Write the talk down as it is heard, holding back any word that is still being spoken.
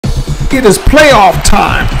It is playoff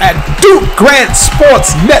time at Duke Grant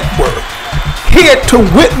Sports Network. Here to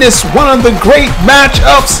witness one of the great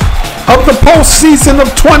matchups of the postseason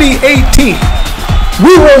of 2018.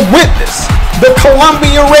 We will witness the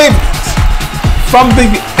Columbia Ravens from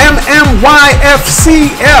the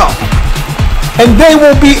MMYFCL, and they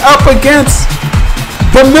will be up against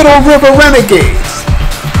the Middle River Renegades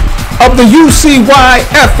of the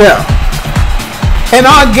UCYFL. And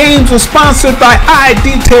our games are sponsored by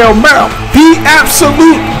iDetail Maryland, the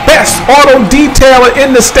absolute best auto detailer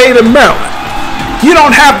in the state of Maryland. You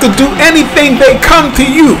don't have to do anything, they come to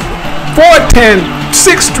you.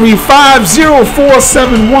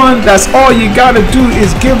 410-635-0471. That's all you gotta do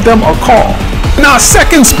is give them a call. And our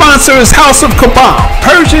second sponsor is House of Kebab,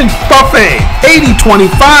 Persian Buffet,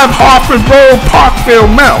 8025 Harford Road, Parkville,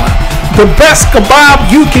 Maryland. The best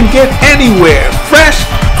kebab you can get anywhere, fresh,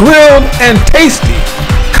 grilled, and tasty.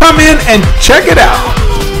 Come in and check it out.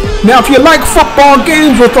 Now, if you like football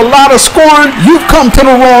games with a lot of scoring, you've come to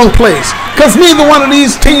the wrong place, because neither one of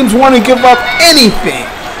these teams want to give up anything.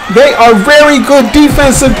 They are very good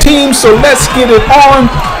defensive teams, so let's get it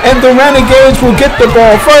on. And the Renegades will get the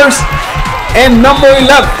ball first, and number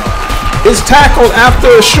 11 is tackled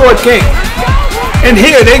after a short gain. And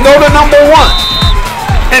here they go to number 1.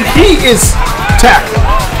 And he is tackled.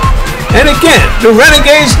 And again, the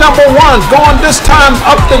Renegades number 1 going this time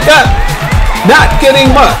up the gut, not getting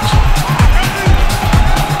much.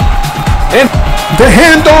 And the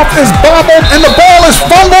handoff is bobbled, and the ball is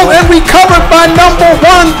fumbled and recovered by number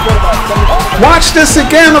 1. Watch this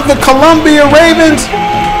again of the Columbia Ravens.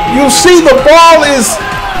 You'll see the ball is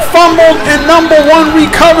fumbled, and number 1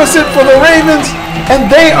 recovers it for the Ravens, and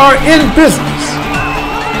they are in business.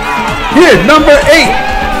 Here, number 8.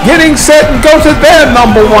 Getting set and go to their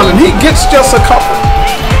number 1, and he gets just a couple.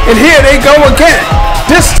 And here they go again.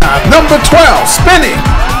 This time, number 12, spinning,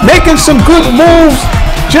 making some good moves,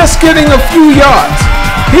 just getting a few yards.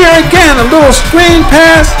 Here again, a little screen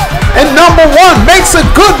pass, and number 1 makes a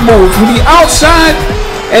good move from the outside,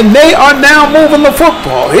 and they are now moving the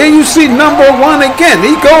football. Here you see number 1 again.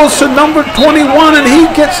 He goes to number 21, and he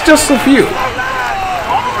gets just a few.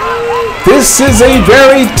 This is a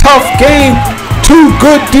very tough game. Two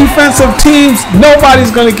good defensive teams.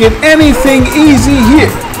 Nobody's going to get anything easy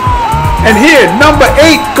here. And here, number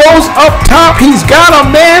 8 goes up top. He's got a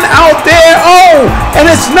man out there. Oh,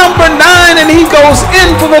 and it's number 9, and he goes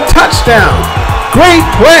in for the touchdown. Great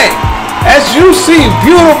play. As you see,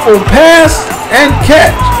 beautiful pass and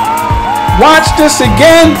catch. Watch this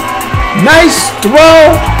again. Nice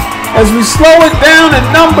throw as we slow it down, and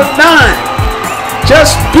number 9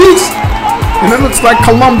 just beats. And it looks like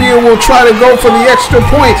Columbia will try to go for the extra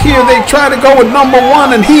point. Here they try to go with number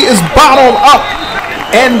 1, and he is bottled up.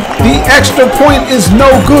 And the extra point is no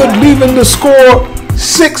good, leaving the score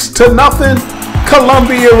 6-0,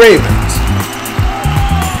 Columbia Ravens.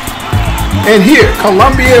 And here,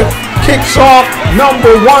 Columbia kicks off.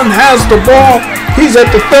 Number 1 has the ball. He's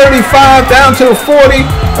at the 35, down to the 40,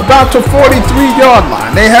 about to 43-yard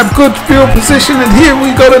line. They have good field position, and here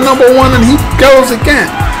we go to number 1, and he goes again.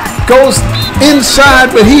 Goes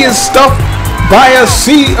inside, but he is stuffed by a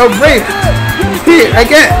sea of Ravens. Here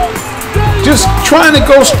again, just trying to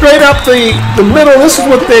go straight up the middle. This is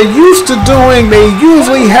what they're used to doing. They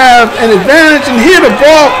usually have an advantage, and here the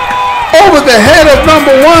ball over the head of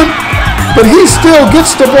number 1, but he still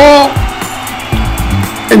gets the ball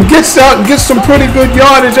and gets out and gets some pretty good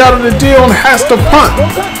yardage out of the deal and has to punt.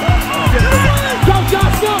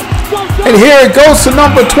 And here it goes to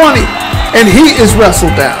number 20, and he is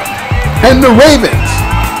wrestled down. And the Ravens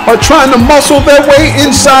are trying to muscle their way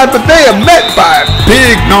inside, but they are met by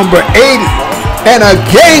big number 80 and a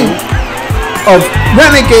gang of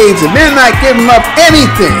Renegades, and they're not giving up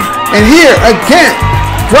anything. And here again,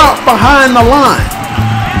 drop behind the line.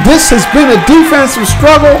 This has been a defensive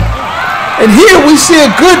struggle. And here we see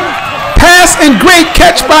a good pass and great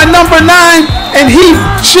catch by number 9, and he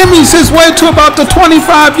shimmies his way to about the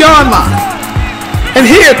 25-yard line. And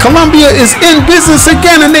here, Columbia is in business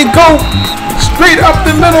again, and they go straight up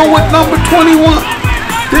the middle with number 21.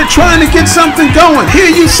 They're trying to get something going. Here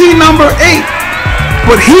you see number 8,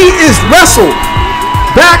 but he is wrestled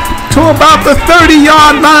back to about the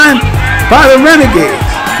 30-yard line by the Renegades.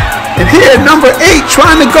 And here, number 8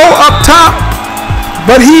 trying to go up top,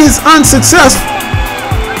 but he is unsuccessful.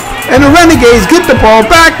 And the Renegades get the ball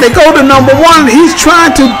back. They go to number 1. He's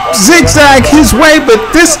trying to zigzag his way, but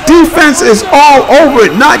this defense is all over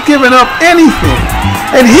it, not giving up anything.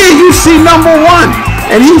 And here you see number 1,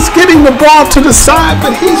 and he's getting the ball to the side,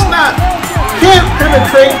 but he's not. Can't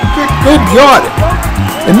penetrate, get good yardage.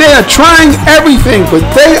 And they are trying everything, but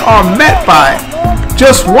they are met by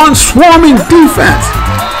just one swarming defense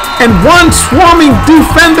and one swarming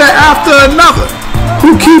defender after another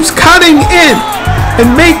who keeps cutting in and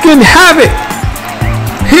making havoc.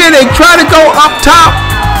 Here they try to go up top,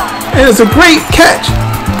 and it's a great catch.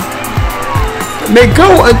 They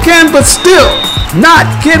go again, but still not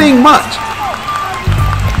getting much.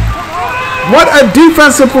 What a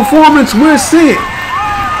defensive performance we're seeing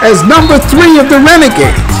as number 3 of the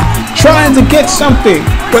Renegades trying to get something,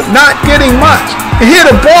 but not getting much. And here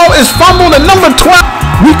the ball is fumbled, and number 12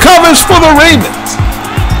 recovers for the Ravens.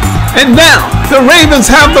 And now the Ravens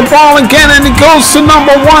have the ball again, and it goes to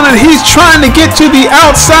number 1, and he's trying to get to the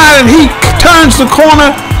outside, and he turns the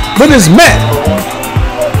corner, but is met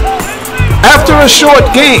after a short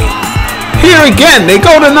gain. Here again, they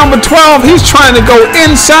go to number 12. He's trying to go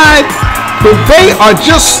inside, but they are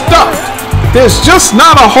just stuffed. There's just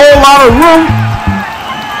not a whole lot of room.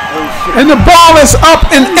 And the ball is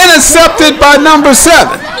up and intercepted by number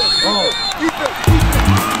 7.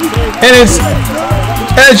 And it's,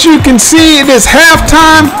 as you can see, it is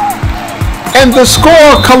halftime, and the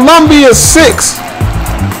score, Columbia 6,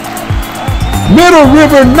 Middle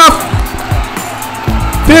River nothing.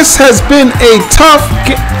 This has been a tough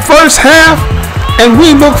first half, and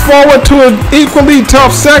we look forward to an equally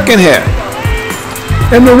tough second half.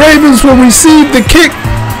 And the Ravens will receive the kick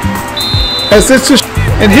as it's a,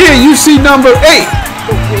 and here you see number 8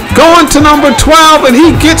 going to number 12, and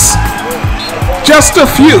he gets just a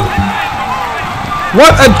few.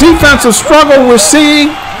 What a defensive struggle we're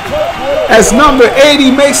seeing as number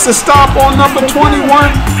 80 makes the stop on number 21,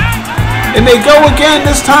 and they go again,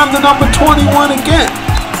 this time to number 21 again.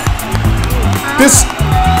 This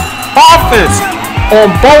offense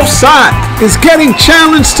on both sides is getting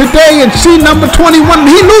challenged today, and see number 21,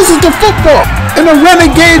 he loses the football, and the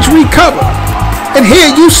Renegades recover. And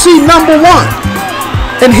here you see number 1,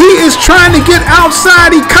 and he is trying to get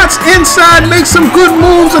outside. He cuts inside, makes some good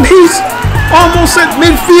moves, and he's almost at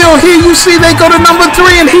midfield. Here you see they go to number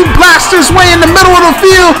 3, and he blasts his way in the middle of the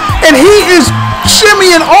field, and he is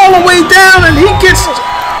shimmying all the way down, and he gets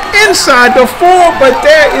inside the 4, but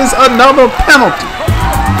there is another penalty.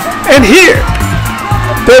 And here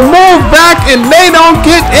they move back, and they don't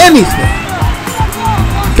get anything.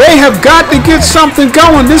 They have got to get something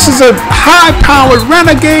going. This is a high-powered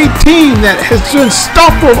Renegade team that has been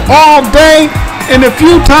stumbled all day, and a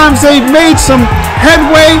few times they've made some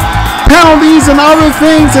headway. Penalties and other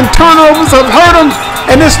things and turnovers have hurt them,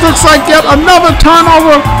 and this looks like yet another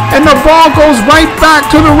turnover, and the ball goes right back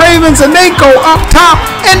to the Ravens, and they go up top,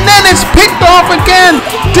 and then it's picked off again.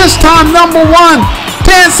 This time number 1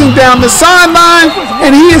 dancing down the sideline,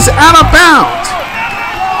 and he is out of bounds.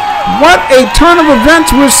 What a turn of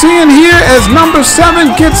events we're seeing here as number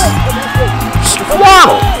 7 gets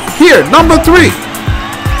swaddled. Here, number 3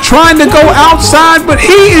 trying to go outside, but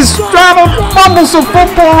he is straddled, fumbles the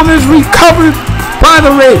football, and is recovered by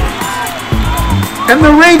the Ravens. And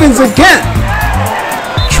the Ravens again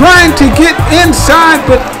trying to get inside,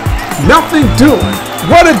 but nothing doing.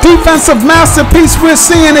 What a defensive masterpiece we're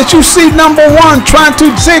seeing, as you see number 1 trying to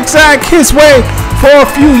zigzag his way for a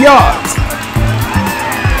few yards.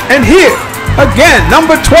 And here again,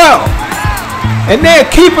 number 12, and they're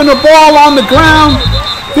keeping the ball on the ground.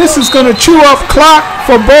 This is going to chew up clock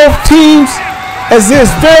for both teams, as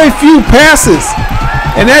there's very few passes.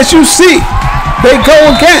 And as you see, they go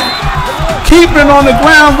again, keeping it on the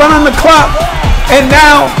ground, running the clock. And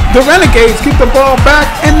now the Renegades keep the ball back,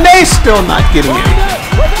 and they still not getting it.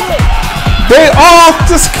 They all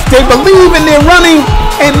they believe in their running,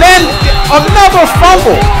 and then another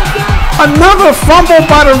fumble. Another fumble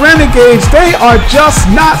by the Renegades. They are just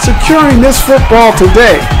not securing this football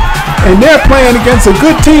today. And they're playing against a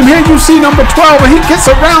good team. Here you see number 12, and he gets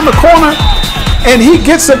around the corner, and he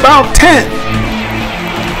gets about 10.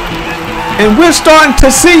 And we're starting to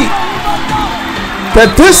see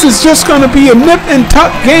that this is just going to be a nip and tuck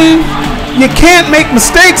game. You can't make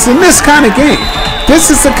mistakes in this kind of game. This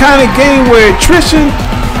is the kind of game where attrition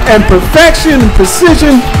and perfection and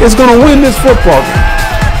precision is going to win this football game.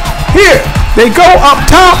 Here, they go up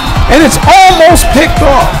top, and it's almost picked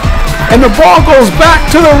off. And the ball goes back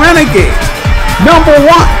to the Renegades. Number 1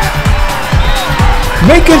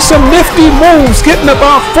 making some nifty moves, getting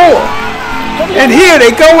about 4. And here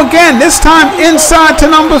they go again, this time inside to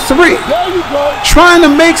number 3. Trying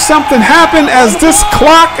to make something happen, as this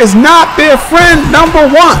clock is not their friend. Number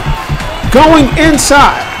 1 going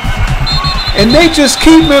inside. And they just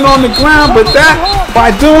keep it on the ground, but that,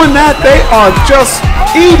 by doing that, they are just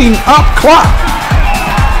eating up clock.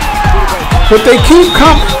 But they keep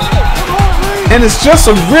coming. And it's just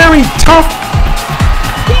a very tough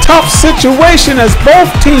situation, as both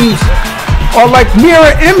teams are like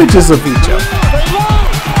mirror images of each other.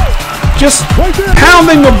 Just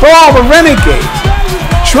pounding the ball, the Renegades,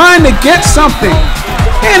 trying to get something,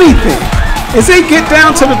 anything. As they get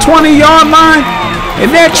down to the 20-yard line,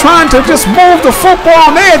 and they're trying to just move the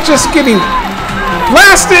football, and they're just getting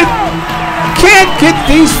blasted. Can't get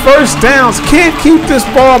these first downs, can't keep this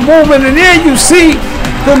ball moving, and there you see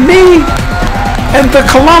the knee, and the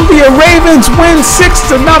Columbia Ravens win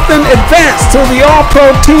 6-0, advance to the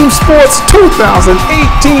All-Pro Team Sports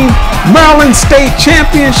 2018 Maryland State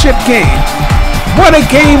Championship game. What a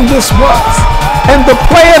game this was. And the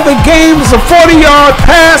play of the game is a 40-yard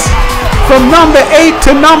pass from number 8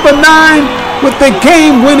 to number 9 with the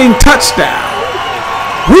game-winning touchdown.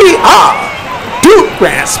 We are Duke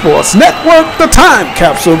Grand Sports Network, the time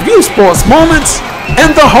capsule of youth sports moments,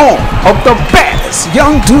 and the home of the baddest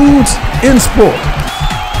young dudes in sport.